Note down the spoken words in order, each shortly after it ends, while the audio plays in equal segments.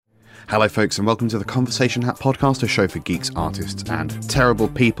Hello folks and welcome to the Conversation Hat Podcast, a show for geeks, artists and terrible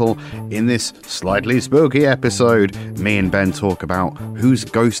people. In this slightly spooky episode, me and Ben talk about whose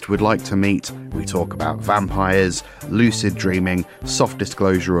ghost we'd like to meet. We talk about vampires, lucid dreaming, soft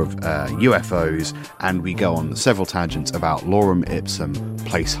disclosure of UFOs, and we go on several tangents about lorem ipsum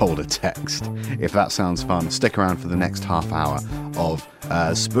placeholder text. If that sounds fun, stick around for the next half hour of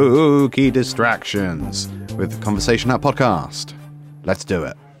spooky distractions with the Conversation Hat Podcast. Let's do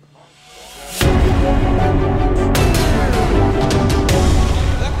it.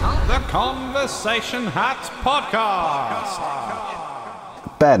 The Conversation Hat Podcast.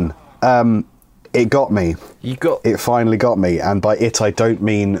 Ben, it got me. It finally got me, and by it I don't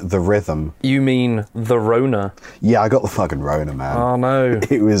mean the rhythm. You mean the Rona? Yeah, I got the fucking Rona, man. Oh no.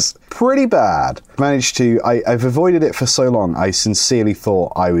 It was pretty bad. I've avoided it for so long, I sincerely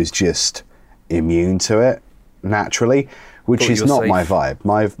thought I was just immune to it, naturally, which is not my vibe.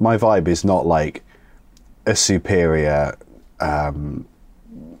 My vibe is not like a superior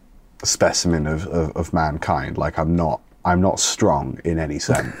specimen of mankind. Like I'm not strong in any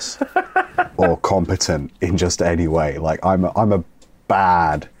sense or competent in just any way. Like I'm a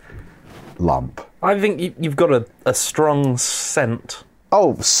bad lump. I think you've got a strong scent.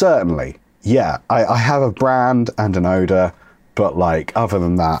 Oh, certainly. Yeah, I have a brand and an odor, but like other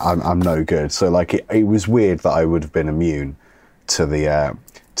than that, I'm no good. So like it was weird that I would have been immune to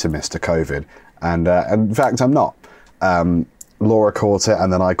Mr. COVID, and in fact I'm not. Laura caught it,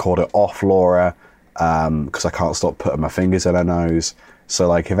 and then I caught it off Laura because I can't stop putting my fingers in her nose. So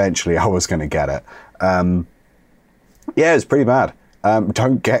like eventually I was going to get it. Yeah, it's pretty bad.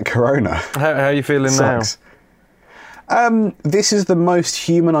 Don't get corona. How are you feeling now? This is the most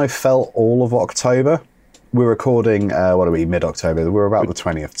human I've felt all of October. We're recording, mid-October. We're about the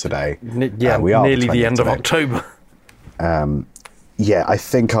 20th today. Yeah, we are nearly the end today. of October. Yeah, I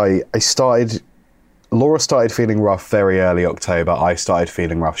think I started... Laura started feeling rough very early October. I started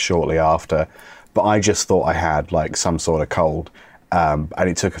feeling rough shortly after. But I just thought I had, like, some sort of cold. And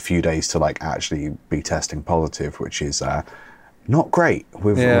it took a few days to, like, actually be testing positive, which is not great.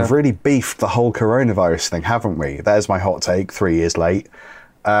 We've really beefed the whole coronavirus thing, haven't we? There's my hot take, 3 years late.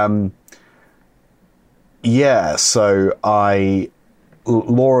 Yeah, so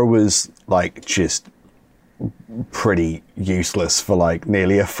Laura was, like, just pretty useless for like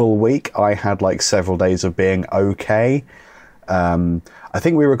nearly a full week. I had like several days of being okay. I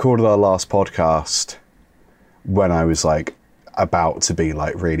think we recorded our last podcast when I was like about to be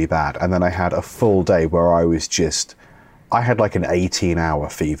like really bad, and then I had a full day where I had like an 18-hour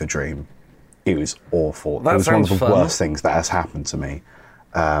fever dream. It was awful. That it was one of the fun. worst things that has happened to me.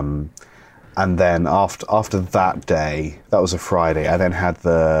 And then after that day, that was a Friday, I then had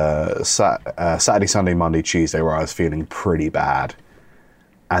the Saturday, Sunday, Monday, Tuesday where I was feeling pretty bad.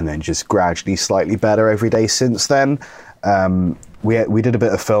 And then just gradually slightly better every day since then. We did a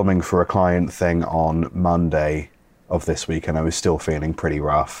bit of filming for a client thing on Monday of this week, and I was still feeling pretty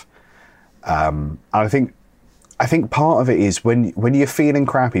rough. And I think part of it is when you're feeling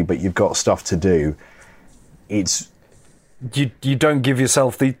crappy but you've got stuff to do, it's... You don't give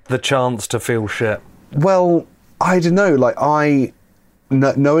yourself the chance to feel shit. Well, I don't know. Like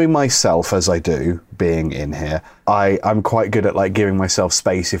knowing myself as I do, being in here, I'm quite good at like giving myself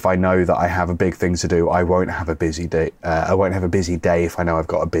space. If I know that I have a big thing to do, I won't have a busy day. I won't have a busy day if I know I've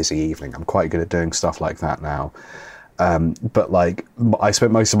got a busy evening. I'm quite good at doing stuff like that now. But like I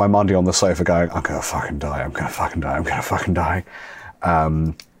spent most of my Monday on the sofa going, I'm gonna fucking die. I'm gonna fucking die. I'm gonna fucking die.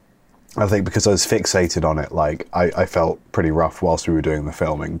 I think because I was fixated on it, like, I felt pretty rough whilst we were doing the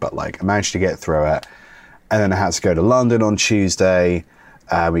filming, but, like, I managed to get through it, and then I had to go to London on Tuesday.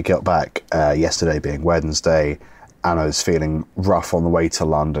 We got back yesterday being Wednesday, and I was feeling rough on the way to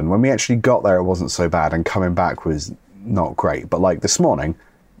London. When we actually got there, it wasn't so bad, and coming back was not great, but, like, this morning,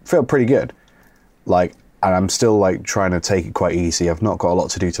 I feel pretty good. Like, and I'm still, like, trying to take it quite easy. I've not got a lot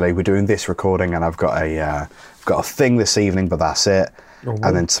to do today. We're doing this recording, and I've got a thing this evening, but that's it. Mm-hmm.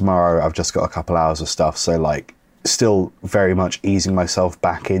 And then tomorrow I've just got a couple hours of stuff, so like still very much easing myself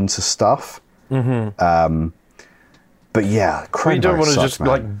back into stuff. Mm-hmm. But yeah, you don't want to just man.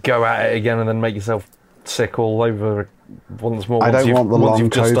 like go at it again and then make yourself sick all over once more. I don't want the long you've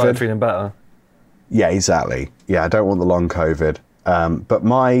just started COVID. feeling better. Yeah, exactly. Yeah, I don't want the long COVID. But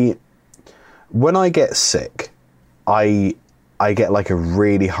when I get sick, I get like a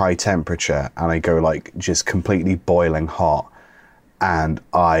really high temperature and I go like just completely boiling hot. And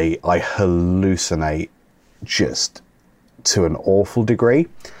I hallucinate just to an awful degree.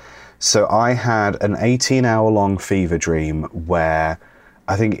 So I had an 18-hour-long fever dream where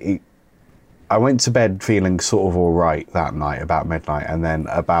I went to bed feeling sort of all right that night, about midnight, and then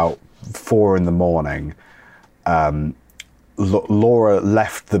about 4 a.m, Laura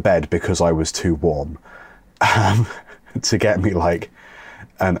left the bed because I was too warm, to get me like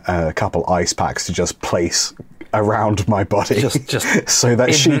a couple ice packs to just place around my body, just so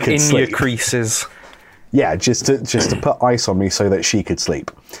that she could in sleep. your creases. Yeah, just to put ice on me so that she could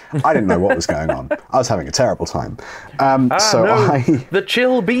sleep. I didn't know what was going on. I was having a terrible time. The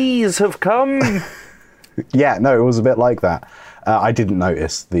chill bees have come. Yeah, no, it was a bit like that. I didn't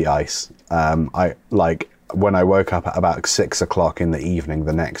notice the ice. When I woke up at about 6 o'clock in the evening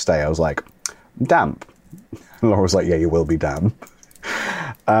the next day, I was like, damp. And Laura was like, yeah, you will be damp.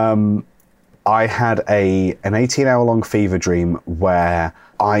 I had an 18-hour-long fever dream where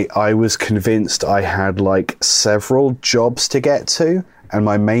I was convinced I had like several jobs to get to, and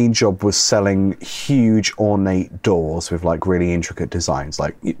my main job was selling huge ornate doors with like really intricate designs,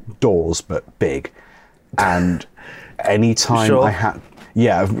 like doors but big. And anytime Sure. I had...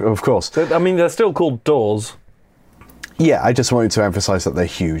 Yeah, of course. I mean, they're still called doors. Yeah, I just wanted to emphasise that they're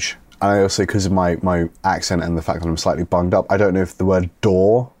huge. And I also, because of my accent and the fact that I'm slightly bunged up, I don't know if the word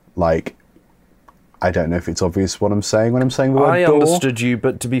door, like... I don't know if it's obvious what I'm saying when I'm saying the word I door. understood you,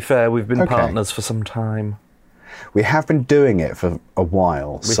 but to be fair, we've been Okay. partners for some time. We have been doing it for a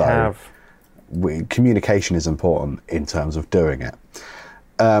while, We have. Communication is important in terms of doing it.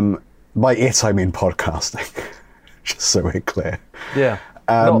 By it, I mean podcasting, just so we're clear. Yeah.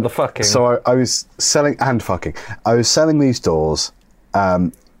 Not the fucking. So I was selling, and fucking, I was selling these doors,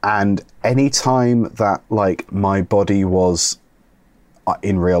 and any time that like my body was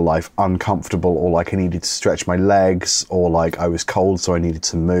in real life uncomfortable, or like I needed to stretch my legs, or like I was cold so I needed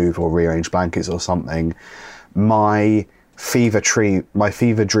to move or rearrange blankets or something, my fever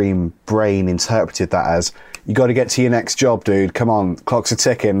dream brain interpreted that as, you got to get to your next job, dude, come on, clocks are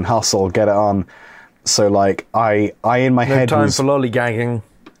ticking, hustle, get it on. So like I in my head time was, for lollygagging.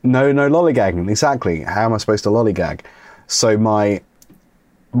 no lollygagging, exactly. How am I supposed to lollygag? So my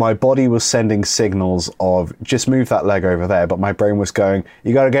body was sending signals of, just move that leg over there, but my brain was going,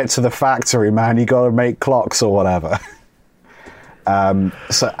 you got to get to the factory, man, you got to make clocks or whatever.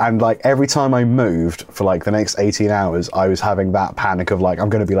 And like every time I moved for like the next 18 hours, I was having that panic of like, I'm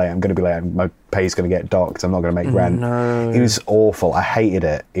going to be late, my pay's going to get docked, I'm not going to make rent. No. It was awful. I hated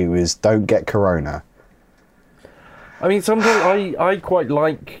it. It was, don't get corona. I mean, sometimes I quite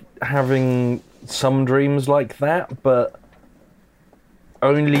like having some dreams like that, but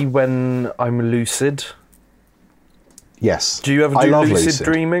only when I'm lucid. Yes. Do you ever I do love lucid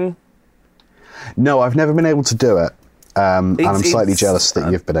dreaming? No, I've never been able to do it. And I'm slightly It's jealous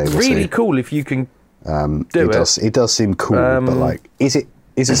that you've been able to. Really cool if you can do it. It does seem cool, but like, is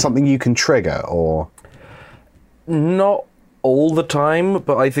it something you can trigger, or? Not all the time,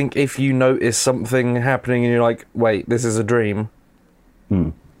 but I think if you notice something happening and you're like, wait, this is a dream.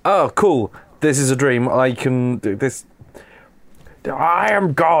 Oh, cool. This is a dream. I can do this. I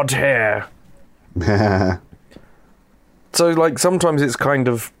am God here. So, like, sometimes it's kind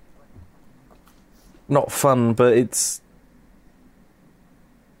of not fun, but it's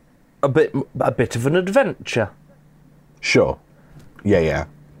a bit of an adventure. Sure. Yeah.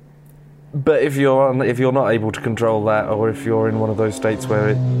 But if you're not able to control that, or if you're in one of those states where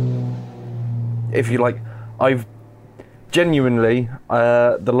if you like, I've genuinely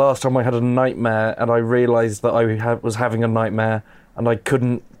the last time I had a nightmare and I realised that I was having a nightmare and I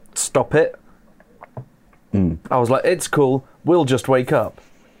couldn't stop it. I was like, it's cool, we'll just wake up.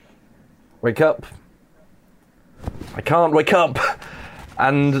 Wake up. I can't wake up.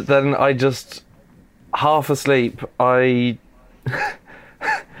 And then I just, half asleep, I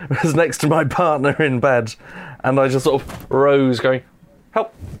was next to my partner in bed, and I just sort of rose going,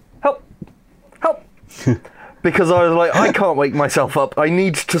 help, help, help. Because I was like, I can't wake myself up. I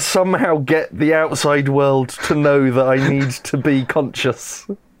need to somehow get the outside world to know that I need to be conscious.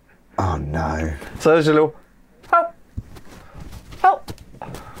 Oh no. So there's a little, help, help.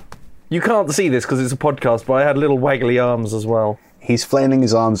 You can't see this because it's a podcast, but I had little waggly arms as well. He's flailing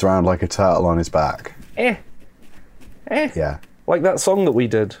his arms around like a turtle on his back. Yeah. Like that song that we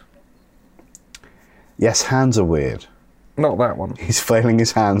did. Yes, hands are weird. Not that one. He's flailing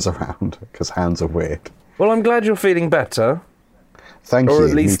his hands around because hands are weird. Well, I'm glad you're feeling better. Thank you. Or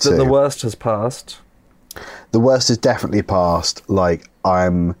at least me that too. the worst has passed. The worst is definitely past. Like,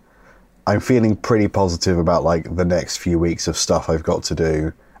 I'm feeling pretty positive about like the next few weeks of stuff I've got to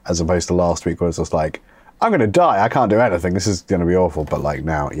do, as opposed to last week where it's just like, I'm going to die, I can't do anything, this is going to be awful. But like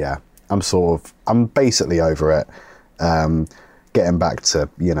now, yeah, I'm basically over it. Getting back to,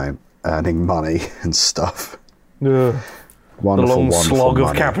 earning money and stuff. Ugh. Wonderful, the long wonderful slog money.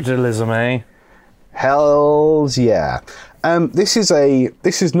 of capitalism, eh? Hells yeah. This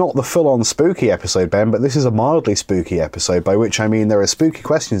is not the full-on spooky episode, Ben, but this is a mildly spooky episode, by which I mean there are spooky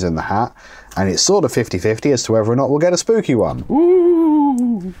questions in the hat, and it's sort of 50-50 as to whether or not we'll get a spooky one.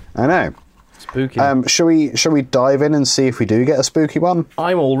 Ooh. I know. Spooky. Shall we dive in and see if we do get a spooky one?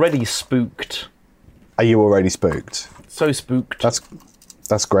 I'm already spooked. Are you already spooked? So spooked.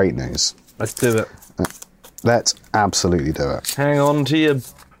 That's great news. Let's do it. Let's absolutely do it. Hang on to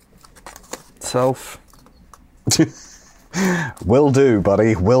yourself. Will do,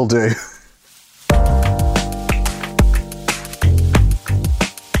 buddy. Will do.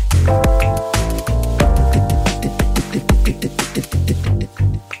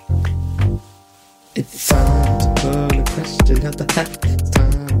 It's time to pull a question out the hat. It's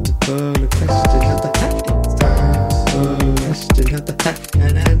time to pull a question out the hat. It's time to pull a question out the hat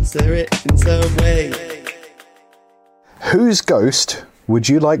and answer it in some way. Whose ghost would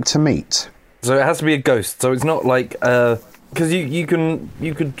you like to meet? So it has to be a ghost. So it's not like because you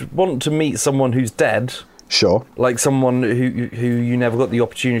could want to meet someone who's dead, Sure. like someone who you never got the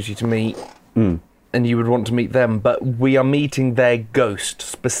opportunity to meet, and you would want to meet them. But we are meeting their ghost,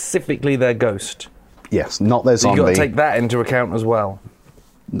 specifically their ghost. Yes, not their So zombie. you've got to take that into account as well.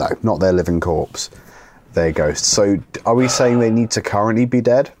 No, not their living corpse. Their ghost. So are we saying they need to currently be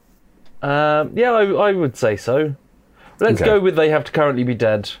dead? Yeah, I would say so. Let's Okay. go with they have to currently be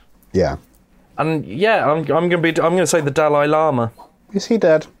dead. Yeah. And yeah, I'm going to say the Dalai Lama. Is he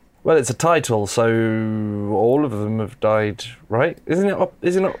dead? Well, it's a title, so all of them have died, right? Isn't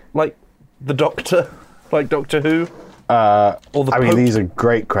it not like the Doctor, like Doctor Who, or the I Pope? mean, these are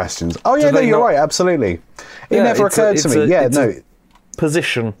great questions. Oh yeah, Do no, they you're not- right. Absolutely. It Yeah, never it's a- occurred to it's me. a- Yeah, it's no. a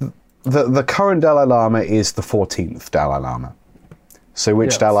position. The current Dalai Lama is the 14th Dalai Lama. So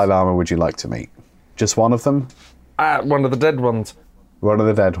which Yes. Dalai Lama would you like to meet? Just one of them? One of the dead ones. One of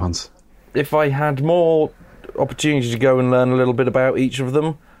the dead ones. If I had more opportunity to go and learn a little bit about each of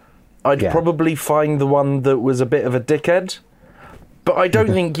them, I'd Yeah. probably find the one that was a bit of a dickhead. But I don't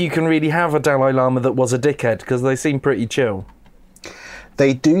think you can really have a Dalai Lama that was a dickhead, because they seem pretty chill.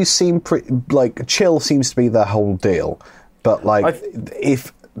 They do seem pretty, like, chill seems to be their whole deal. But, like,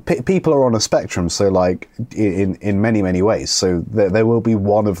 if people are on a spectrum, so, like, in many, many ways, so there will be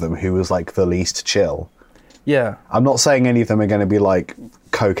one of them who is, like, the least chill. Yeah. I'm not saying any of them are going to be, like,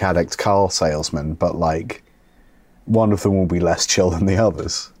 coke addict car salesmen, but, like, one of them will be less chill than the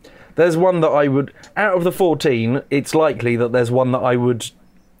others. There's one that I would... Out of the 14, it's likely that there's one that I would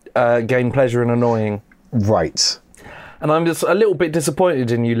gain pleasure in annoying. Right. And I'm just a little bit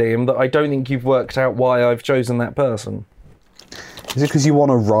disappointed in you, Liam, that I don't think you've worked out why I've chosen that person. Is it because you want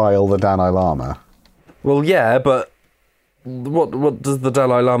to rile the Dalai Lama? Well, yeah, but what does the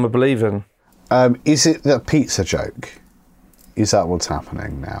Dalai Lama believe in? Is it the pizza joke? Is that what's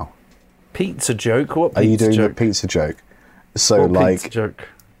happening now? Pizza joke? What pizza Are you doing joke? the pizza joke? So, What like, pizza joke?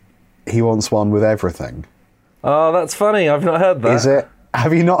 he wants one with everything. Oh, that's funny. I've not heard that. Is it?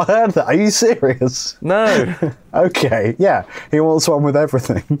 Have you not heard that? Are you serious? No. Okay, yeah. He wants one with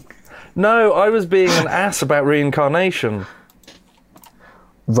everything. No, I was being an ass about reincarnation.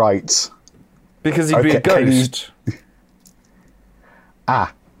 Right. Because he'd be a Okay, can you- ghost.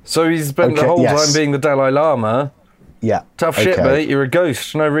 Ah, So he's spent the Okay, whole yes. time being the Dalai Lama. yeah. Tough shit, okay. mate. You're a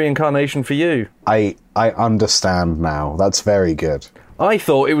ghost. No reincarnation for you. I understand now. That's very good. I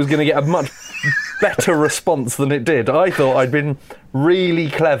thought it was going to get a much better response than it did. I thought I'd been really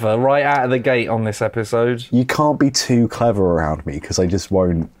clever right out of the gate on this episode. You can't be too clever around me because I just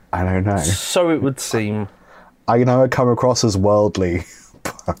won't. I don't know. So it would seem. I know I come across as worldly,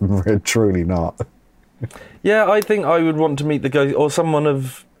 but I'm truly not. Yeah, I think I would want to meet the ghost, or someone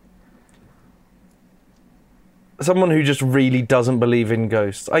who just really doesn't believe in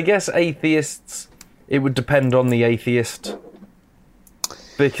ghosts. I guess atheists, it would depend on the atheist.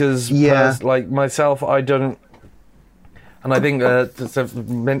 Because, Yeah. like myself, I don't... And I think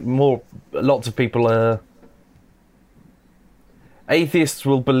lots of people atheists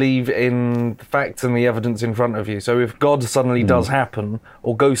will believe in the facts and the evidence in front of you. So if God suddenly does happen,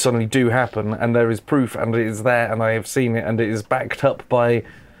 or ghosts suddenly do happen, and there is proof, and it is there, and I have seen it, and it is backed up by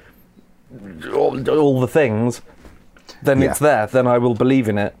all the things, then Yeah. it's there. Then I will believe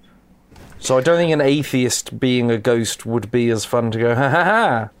in it. So I don't think an atheist being a ghost would be as fun to go, ha ha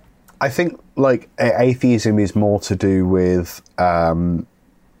ha. I think like atheism is more to do with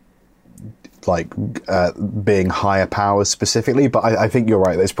being higher powers specifically, but I think you're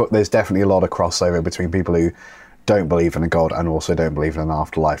right. There's definitely a lot of crossover between people who don't believe in a god and also don't believe in an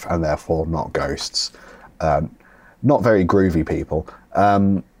afterlife, and therefore not ghosts. Not very groovy people.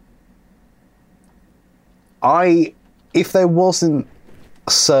 If there wasn't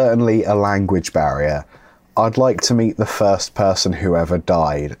certainly a language barrier, I'd like to meet the first person who ever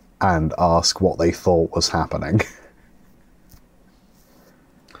died and ask what they thought was happening.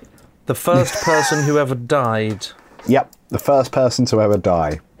 The first person who ever died. Yep, the first person to ever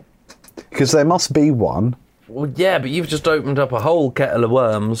die. Because there must be one. Well, yeah, but you've just opened up a whole kettle of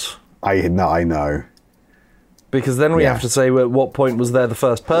worms. I know. Because then we Yeah. have to say, well, at what point was there the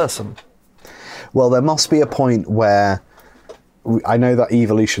first person? Well, there must be a point where... I know that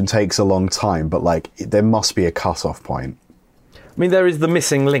evolution takes a long time, but, like, there must be a cut-off point. I mean, there is the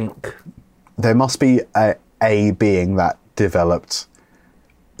missing link. There must be a being that developed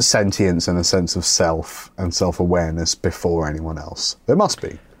sentience and a sense of self and self-awareness before anyone else. There must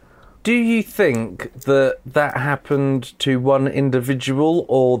be. Do you think that that happened to one individual,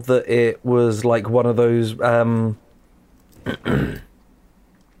 or that it was like one of those...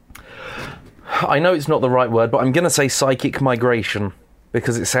 I know it's not the right word, but I'm going to say psychic migration,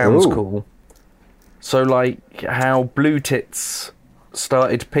 because it sounds Ooh. cool. So, like, how blue tits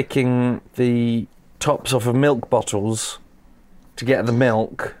started picking the tops off of milk bottles to get the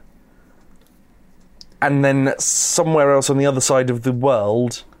milk, and then somewhere else on the other side of the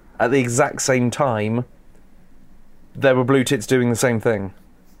world, at the exact same time, there were blue tits doing the same thing.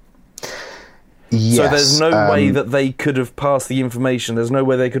 Yes. So there's no way that they could have passed the information. There's no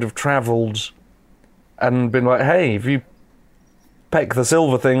way they could have travelled and been like, hey, if you peck the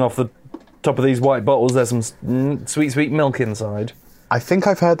silver thing off the top of these white bottles, there's some sweet, sweet milk inside. I think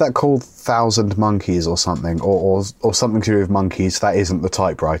I've heard that called 1,000 Monkeys or something, or something to do with monkeys. That isn't the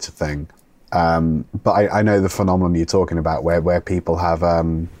typewriter thing. But I know the phenomenon you're talking about, where people have...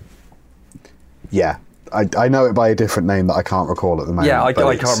 yeah, I know it by a different name that I can't recall at the moment. Yeah, I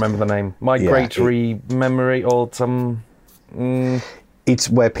but can't remember the name. Migratory memory or some... It's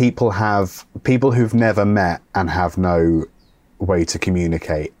where people who've never met and have no way to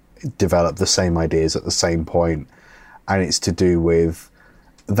communicate develop the same ideas at the same point, and it's to do with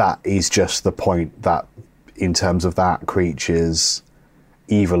that is just the point that in terms of that creature's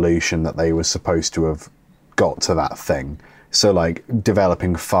evolution that they were supposed to have got to that thing. So like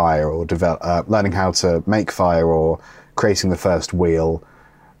developing fire or learning how to make fire or creating the first wheel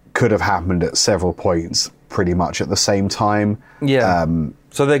could have happened at several points pretty much at the same time. Yeah.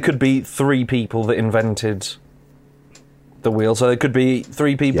 So there could be 3 people that invented the wheel. So there could be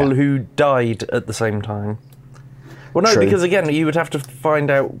 3 people who died at the same time. Well, no, True. because again, you would have to find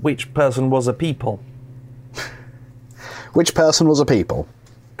out which person was a people. Which person was a people?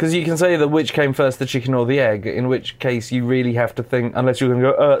 Because you can say that which came first, the chicken or the egg, in which case you really have to think, unless you're going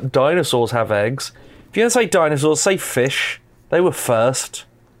to go, dinosaurs have eggs. If you're going to say dinosaurs, say fish. They were first.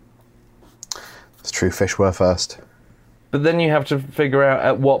 It's true, fish were first. But then you have to figure out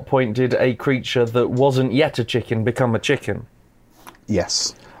at what point did a creature that wasn't yet a chicken become a chicken.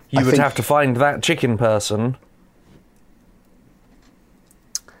 Yes. You would have to find that chicken person.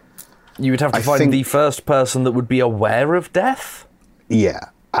 You would have to find the first person that would be aware of death. Yeah.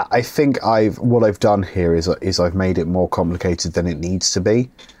 I think what I've done here is I've made it more complicated than it needs to be.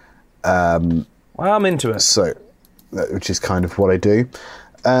 Well, I'm into it. So, which is kind of what I do.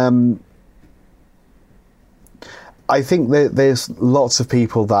 I think there's lots of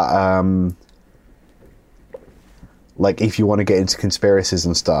people that, like, if you want to get into conspiracies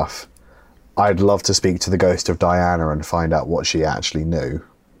and stuff, I'd love to speak to the ghost of Diana and find out what she actually knew.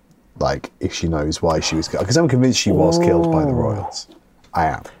 Like, if she knows why she was killed. Because I'm convinced she was killed by the royals. I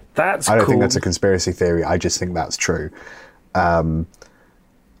am. That's I don't cool. think that's a conspiracy theory. I just think that's true. So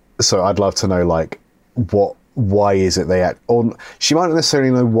I'd love to know, like, why is it they or she might not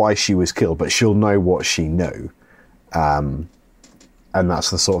necessarily know why she was killed, but she'll know what she knew. And that's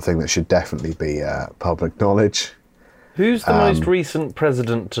the sort of thing that should definitely be public knowledge. Who's the most recent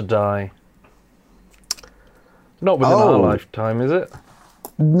president to die? Not within our lifetime, is it?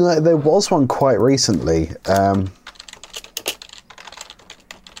 No, there was one quite recently.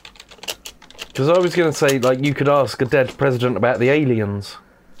 Because I was going to say, like, you could ask a dead president about the aliens.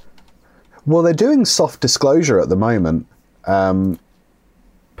 Well, they're doing soft disclosure at the moment,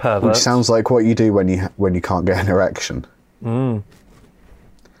 Perverts. which sounds like what you do when you can't get an erection. Because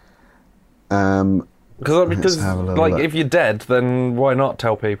have a little like, look. if you're dead, then why not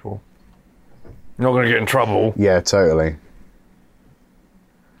tell people? You're not going to get in trouble. Yeah, totally.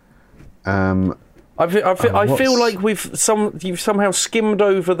 I feel like you've somehow skimmed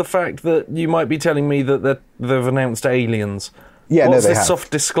over the fact that you might be telling me that they've announced aliens. Yeah, What's no, they this have.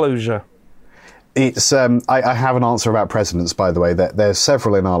 soft disclosure? It's I have an answer about presidents, by the way. There's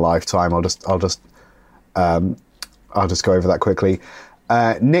several in our lifetime. I'll just go over that quickly.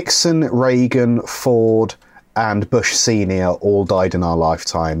 Nixon, Reagan, Ford, and Bush Senior all died in our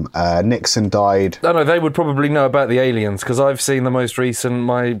lifetime. Nixon died. No, they would probably know about the aliens because I've seen the most recent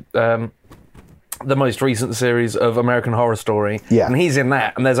series of American Horror Story. Yeah. And he's in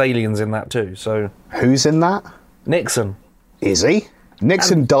that, and there's aliens in that too. So Who's in that? Nixon. Is he?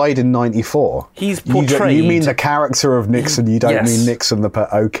 Nixon died in 94. He's portrayed. You mean the character of Nixon? You don't Yes. mean Nixon the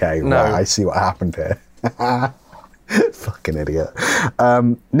Okay, No. right, I see what happened here. Fucking idiot.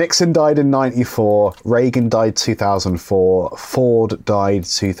 Nixon died in 94. Reagan died 2004. Ford died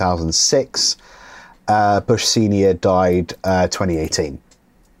 2006. Bush Senior died 2018.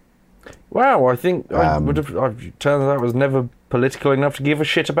 Wow, I think I would have. Turns out I was never political enough to give a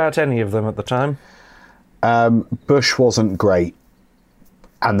shit about any of them at the time. Bush wasn't great,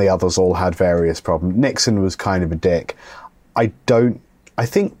 and the others all had various problems. Nixon was kind of a dick. I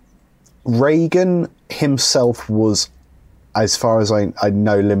think Reagan himself was, as far as I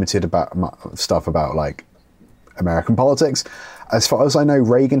know, limited about stuff about like American politics. As far as I know,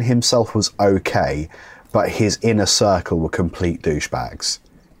 Reagan himself was okay, but his inner circle were complete douchebags,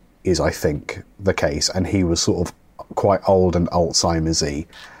 is I think the case, and he was sort of quite old and Alzheimer's-y,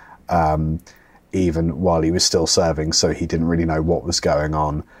 even while he was still serving, so he didn't really know what was going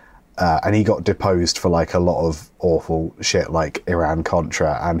on. And he got deposed for like a lot of awful shit like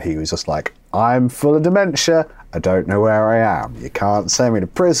Iran-Contra, and he was just like, I'm full of dementia, I don't know where I am. You can't send me to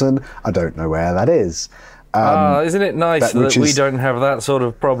prison, I don't know where that is. Isn't it nice that we don't have that sort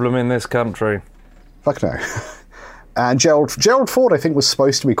of problem in this country? Fuck no. And Gerald Ford, I think, was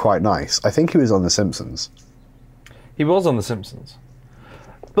supposed to be quite nice. I think he was on The Simpsons. He was on The Simpsons.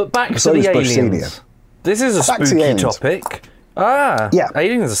 But back So to was the Bush aliens. Senior. This is a Back to the spooky aliens. topic. Ah, Yeah.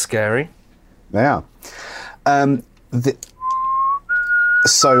 aliens are scary. They are.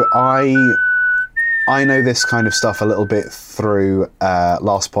 So I know this kind of stuff a little bit through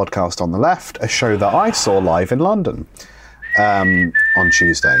Last Podcast on the Left, a show that I saw live in London on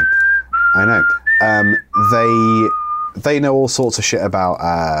Tuesday. I know. They know all sorts of shit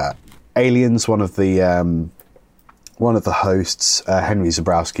about aliens. One of the hosts, Henry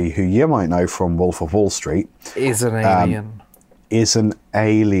Zabrowski, who you might know from Wolf of Wall Street, Is an alien. is an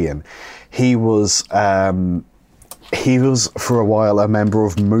alien. He was for a while a member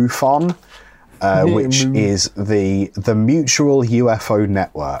of MUFON, which is the Mutual UFO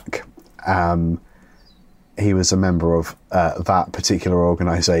Network. He was a member of that particular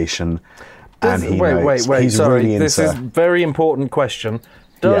organisation, and he wait. he's Sorry, really this into. is a very important question.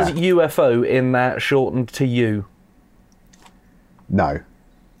 Does Yeah. UFO in that shortened to U? No,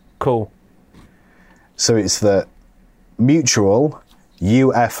 Cool. so it's the Mutual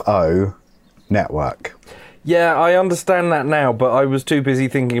UFO Network. Yeah, I understand that now, but I was too busy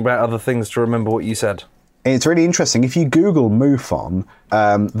thinking about other things to remember what you said. It's really interesting. If you Google MUFON,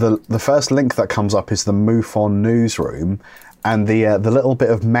 the first link that comes up is the MUFON newsroom, and the little bit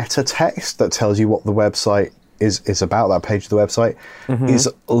of meta text that tells you what the website is about, that page of the website, is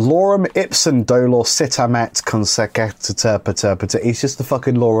lorem ipsum dolor citamet consecata. It's just the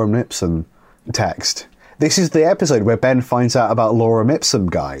fucking lorem ipsum text. This is the episode where Ben finds out about lorem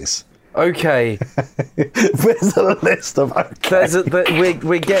ipsum, guys. Okay. Where's the list of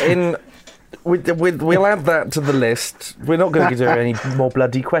We're getting... We'll add that to the list. We're not going to do any more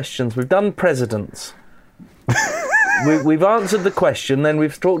bloody questions. We've done presidents. We've answered the question, then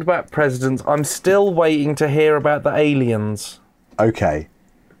we've talked about presidents. I'm still waiting to hear about the aliens. Okay.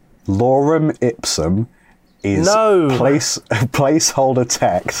 Lorem ipsum is No. placeholder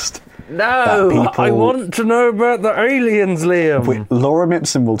text. No, That people- I want to know about the aliens, Liam. Lorem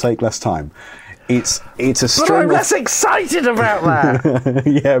ipsum will take less time. It's a But string I'm of... less excited about that.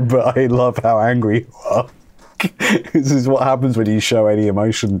 Yeah, but I love how angry you are. This is what happens when you show any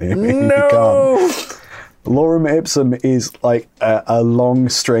emotion near me. You can't. No. Lorem ipsum is like a long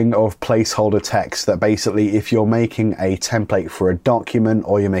string of placeholder text that basically, if you're making a template for a document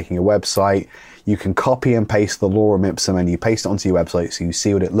or you're making a website, you can copy and paste the lorem ipsum and you paste it onto your website so you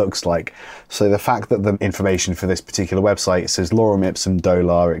see what it looks like. So the fact that the information for this particular website says lorem ipsum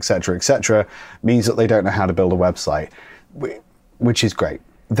dolor, etc., means that they don't know how to build a website, which is great.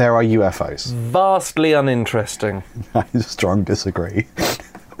 There are UFOs. Vastly uninteresting. I strong disagree.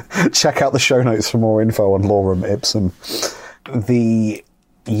 Check out the show notes for more info on lorem ipsum. The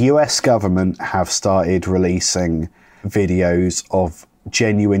US government have started releasing videos of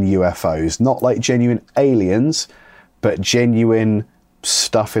genuine UFOs, not like genuine aliens, but genuine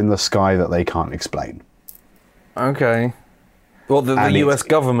stuff in the sky that they can't explain. Okay. Well, the And US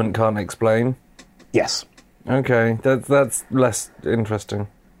government can't explain. Yes. Okay, that's less interesting.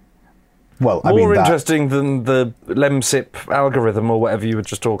 Well, More interesting than the LEMSIP algorithm or whatever you were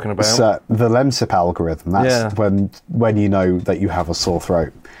just talking about. the LEMSIP algorithm, that's when you know that you have a sore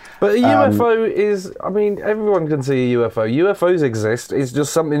throat. But a UFO is, I mean, everyone can see a UFO. UFOs exist. It's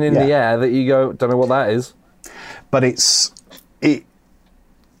just something in the air that you go, don't know what that is. But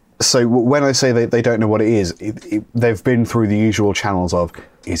so when I say they don't know what it is, they've been through the usual channels of,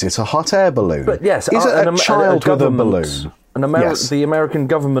 is it a hot air balloon? But yes, is it a child with a balloon? Yes. The American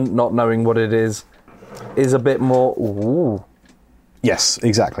government not knowing what it is a bit more, ooh. Yes,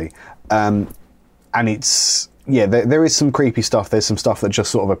 exactly. And it's, there is some creepy stuff. There's some stuff that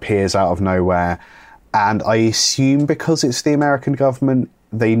just sort of appears out of nowhere. And I assume because it's the American government,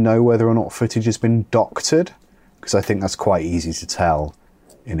 they know whether or not footage has been doctored, because I think that's quite easy to tell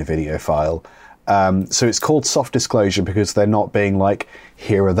in a video file. So it's called soft disclosure because they're not being like,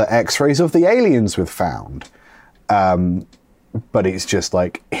 here are the x-rays of the aliens we've found. But it's just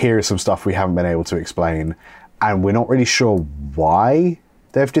like, here is some stuff we haven't been able to explain, and we're not really sure why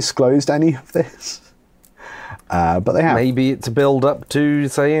they've disclosed any of this. But they have. Maybe it's a build-up to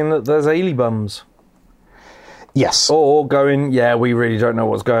saying that there's alien-bums. Yes. Or going, we really don't know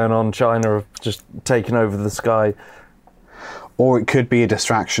what's going on. China have just taken over the sky. Or it could be a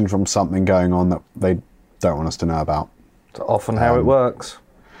distraction from something going on that they don't want us to know about. It's often how it works.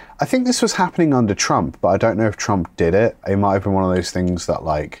 I think this was happening under Trump, but I don't know if Trump did it. It might have been one of those things that,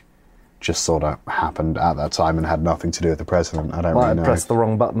 like, just sort of happened at that time and had nothing to do with the president. I don't really know. Pressed the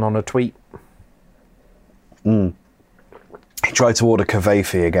wrong button on a tweet. He tried to order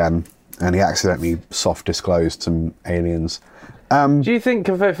Kavafi again, and he accidentally soft disclosed some aliens. Do you think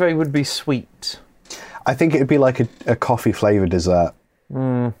Kavafi would be sweet? I think it would be like a coffee-flavoured dessert.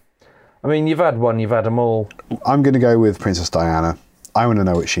 I mean, you've had one, you've had them all. I'm going to go with Princess Diana. I want to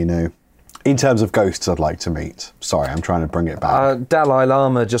know what she knew. In terms of ghosts I'd like to meet. Sorry, I'm trying to bring it back. Dalai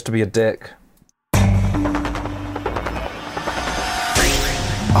Lama, just to be a dick.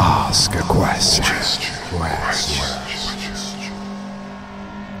 Ask a question.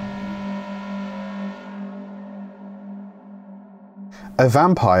 A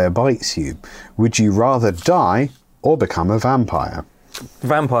vampire bites you. Would you rather die or become a vampire?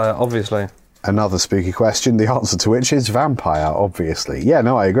 Vampire, obviously. Another spooky question, the answer to which is vampire, obviously. Yeah,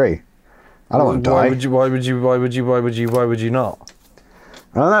 no, I agree. I don't want to die. Why would you not?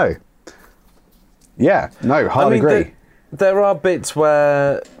 I don't know. Yeah, no, hard agree. There are bits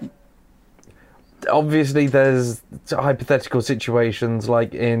where obviously there's hypothetical situations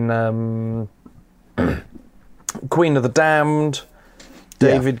like in Queen of the Damned.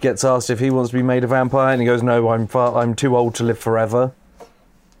 David gets asked if he wants to be made a vampire, and he goes, "No, I'm too old to live forever."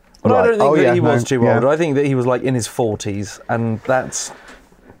 But I don't think that he was too old. I think that he was like in his 40s, and that's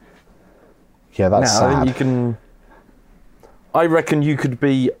that's sad. I think I reckon you could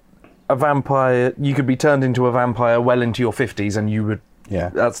be a vampire. You could be turned into a vampire well into your 50s, and you would. Yeah,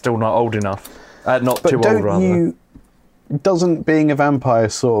 that's still not old enough. Not too old, rather. Doesn't being a vampire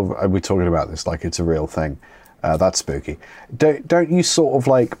sort of? Are we talking about this like it's a real thing? That's spooky. Don't you sort of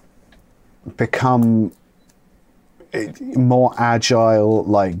like become more agile?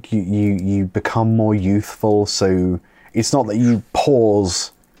 Like you become more youthful. So it's not that you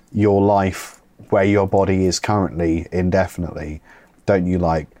pause your life where your body is currently indefinitely. Don't you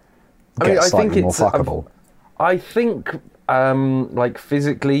like get slightly more fuckable? I think like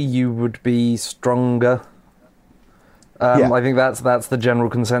physically you would be stronger. I think that's the general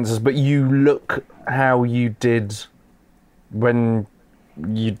consensus. But you look how you did when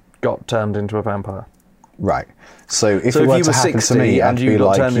you got turned into a vampire. Right. So if it were to happen to me, and you got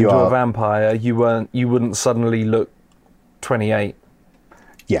like, turned into a vampire, you wouldn't suddenly look 28.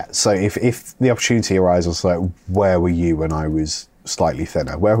 Yeah. So if the opportunity arises, like, where were you when I was slightly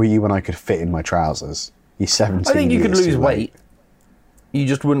thinner? Where were you when I could fit in my trousers? You're 17. I think you could lose weight. You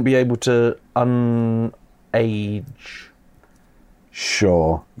just wouldn't be able to unage.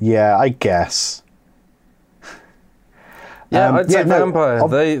 Sure. Yeah, I guess. Yeah, I'd say vampire.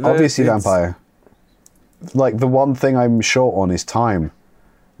 Obviously vampire. Like, the one thing I'm short on is time.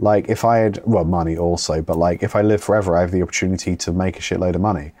 Like, if I had, money also, but like, if I live forever, I have the opportunity to make a shitload of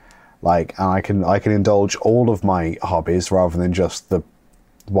money. Like, and I can indulge all of my hobbies rather than just the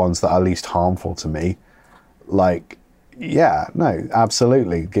ones that are least harmful to me. Like, yeah, no,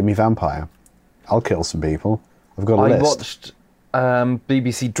 absolutely. Give me vampire. I'll kill some people. I've got a list. I watched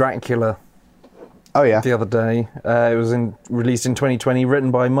BBC Dracula. Oh yeah. The other day. It was released in 2020,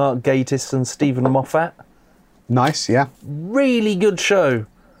 written by Mark Gatiss and Stephen Moffat. Nice, yeah. Really good show.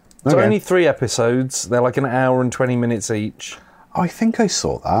 It's only 3 episodes. They're like an hour and 20 minutes each. Oh, I think I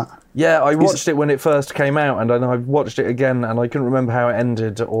saw that. Yeah, I watched it when it first came out, and then I watched it again, and I couldn't remember how it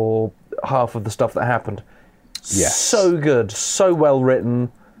ended, or half of the stuff that happened. Yes. So good, so well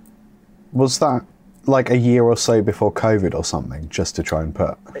written. Was that like a year or so before COVID or something, just to try and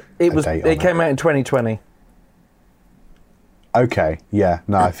put It a was. date on It came out in 2020. Okay, yeah,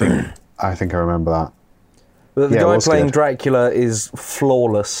 no, I think I remember that. But the Yeah, it guy was playing good. Dracula is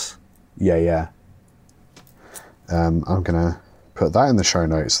flawless. Yeah. I'm gonna put that in the show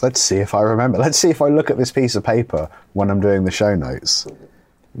notes. Let's see if I remember. Let's see if I look at this piece of paper when I'm doing the show notes.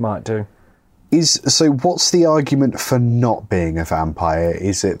 Might do. So what's the argument for not being a vampire?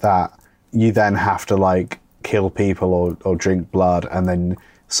 Is it that you then have to like kill people or drink blood, and then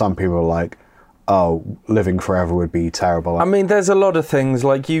some people are like, oh, living forever would be terrible? I mean, there's a lot of things.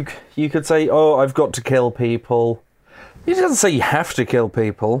 Like, you could say, oh, I've got to kill people. It doesn't say you have to kill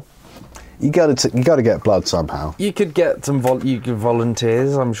people. You got to get blood somehow. You could get some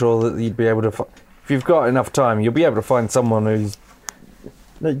volunteers. I'm sure that you'd be able to... if you've got enough time, you'll be able to find someone who's...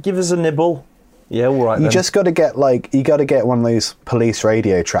 give us a nibble. Yeah, all right. You then. just got to get one of those police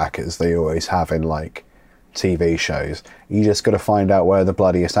radio trackers they always have in like TV shows. You just got to find out where the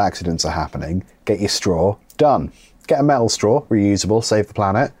bloodiest accidents are happening. Get your straw. Done. Get a metal straw, reusable, save the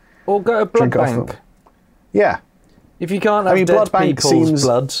planet. Or go to a blood Drink it off bank. them. Yeah. If you can't have dead blood bank people's seems-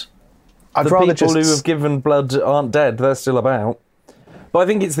 blood, I'd the rather people just who have given blood aren't dead. They're still about. But I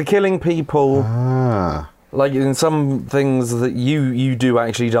think it's the killing people. Like in some things that you do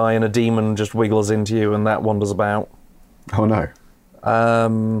actually die, and a demon just wiggles into you, and that wanders about. Oh no.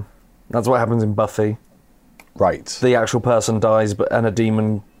 That's what happens in Buffy. Right. The actual person dies, and a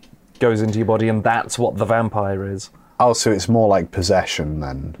demon goes into your body, and that's what the vampire is. Oh, so it's more like possession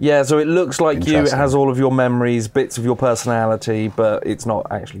then. Yeah, so it looks like you. It Interesting. has all of your memories, bits of your personality, but it's not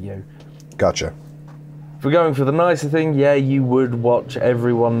actually you. Gotcha. If we're going for the nicer thing, yeah, you would watch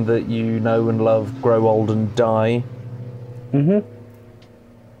everyone that you know and love grow old and die. Mm-hmm.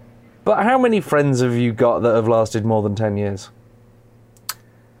 But how many friends have you got that have lasted more than 10 years?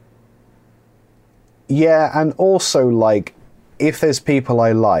 Yeah, and also like, if there's people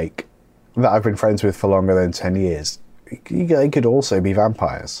I like that I've been friends with for longer than 10 years, they could also be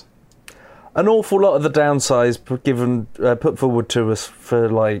vampires. An awful lot of the downsides put forward to us for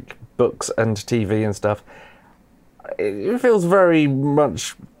like books and TV and stuff. It feels very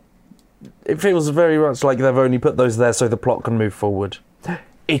much like they've only put those there so the plot can move forward.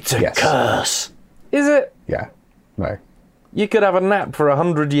 It's a Yes. curse. Is it? Yeah. No. You could have a nap for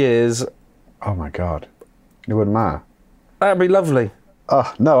 100 years. Oh my god. It wouldn't matter. That'd be lovely.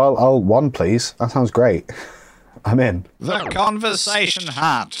 No, I'll one, please. That sounds great. I'm in. The Conversation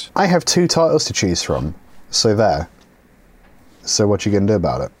Hat. I have 2 titles to choose from. So there. So what you gonna do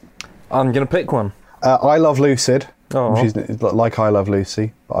about it? I'm going to pick one. I Love Lucid. Aw. Which is like I Love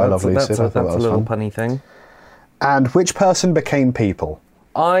Lucy, but I Love Lucid. I That's thought a that was little fun. punny thing. And Which Person Became People?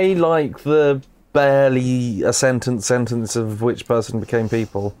 I like the barely a sentence of which person became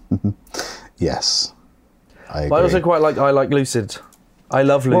people. Yes. I agree. But I also quite like I like Lucid. I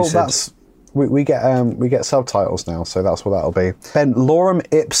love Lucid. Well, that's we get subtitles now, so that's what that'll be. Ben, lorem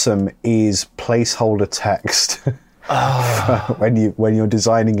ipsum is placeholder text when you're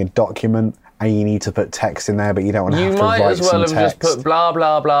designing a document and you need to put text in there, but you don't want to have You to might write as well some have text just put blah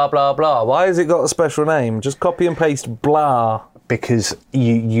blah blah blah blah. Why has it got a special name? Just copy and paste blah. because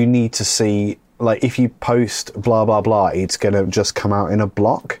you need to see, like, if you post blah blah blah, it's gonna just come out in a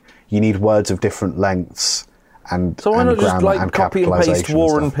block. You need words of different lengths and So why and not just grammar and like copy and paste capitalisation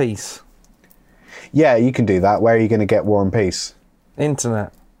War and and stuff. Peace? Yeah, you can do that. Where are you going to get War and Peace?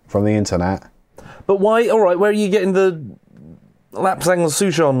 Internet. From the internet. But why? All right, where are you getting the Lapsang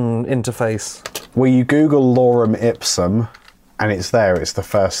Souchon interface? Well, you Google lorem ipsum, and it's there. It's the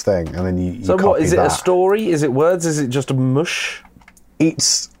first thing, and then you So copy what is it? that. A story? Is it words? Is it just a mush?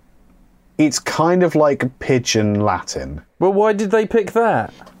 It's kind of like Pigeon Latin. Well, why did they pick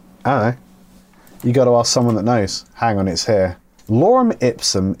that? I don't know. You got to ask someone that knows. Hang on, it's here. Lorem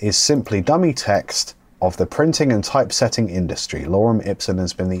ipsum is simply dummy text of the printing and typesetting industry. Lorem ipsum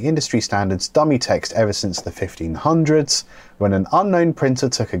has been the industry standard's dummy text ever since the 1500s, when an unknown printer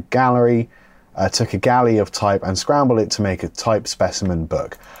took a galley of type and scrambled it to make a type specimen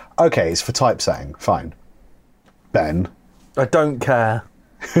book. Okay, it's for typesetting. Fine. Ben. I don't care.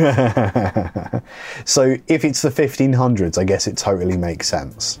 So if it's the 1500s, I guess it totally makes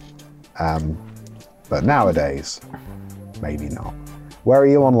sense. But nowadays, maybe not. Where are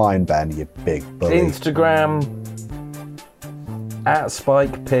you online, Ben, you big bully? Instagram at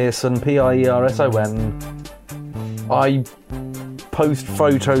Spike Pearson, Pierson. I post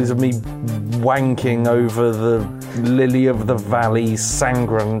photos of me wanking over the lily of the valley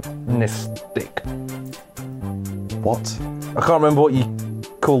sangrenistic. What? I can't remember what you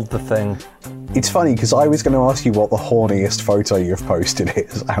called The Thing. It's funny because I was going to ask you what the horniest photo you've posted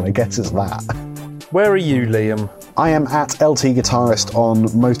is, and I guess it's that. Where are you, Liam? I am at LT Guitarist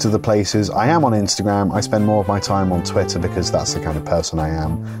on most of the places. I am on Instagram. I spend more of my time on Twitter because that's the kind of person I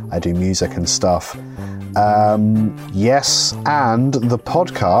am. I do music and stuff. Yes, and the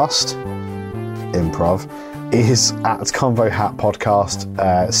podcast, Improv, is at Convo Hat Podcast,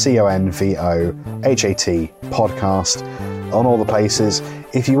 CONVOHAT Podcast, on all the places.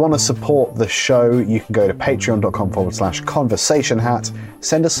 If you want to support the show, you can go to patreon.com/conversationhat.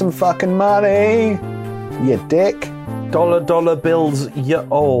 Send us some fucking money, you dick. Dollar bills, ya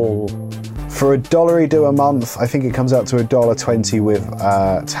all. For $1 a month, I think it comes out to $1.20 with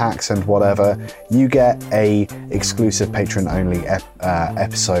tax and whatever. You get a exclusive patron-only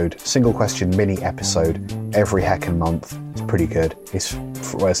episode, single question mini episode every heckin' month. It's pretty good. It's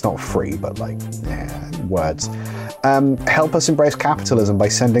not free, but like, yeah, words. Help us embrace capitalism by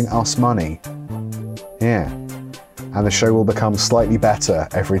sending us money. Yeah, and the show will become slightly better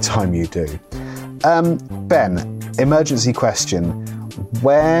every time you do. Ben, emergency question: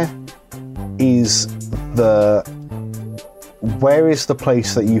 Where is the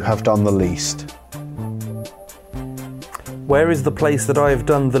place that you have done the least? Where is the place that I have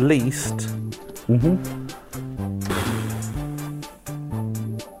done the least? Mm-hmm.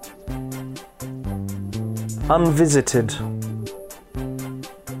 Unvisited.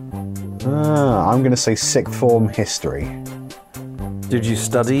 I'm going to say sixth form history. Did you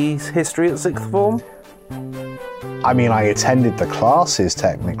study history at sixth form? I mean, I attended the classes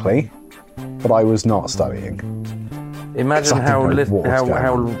technically, but I was not studying. Imagine I didn't know what was going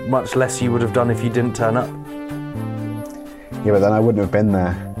how on. much less you would have done if you didn't turn up. Yeah, but then I wouldn't have been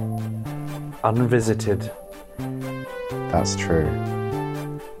there. Unvisited. That's true.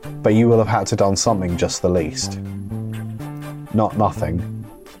 But you will have had to done something just the least. Not nothing.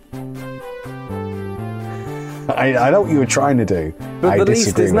 I know what you were trying to do. But I the least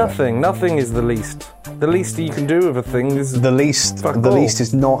disagree is with it. nothing. Nothing is the least. The least you can do of a thing is The least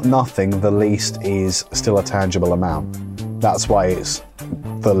is not nothing. The least is still a tangible amount. That's why it's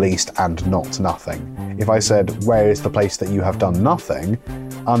the least and not nothing. If I said, where is the place that you have done nothing,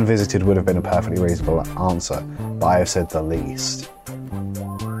 unvisited would have been a perfectly reasonable answer. But I have said the least.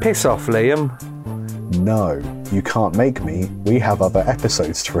 Piss off, Liam. No, you can't make me. We have other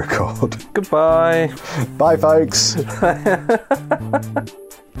episodes to record. Goodbye. Bye, folks.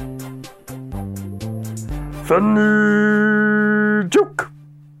 Funny joke.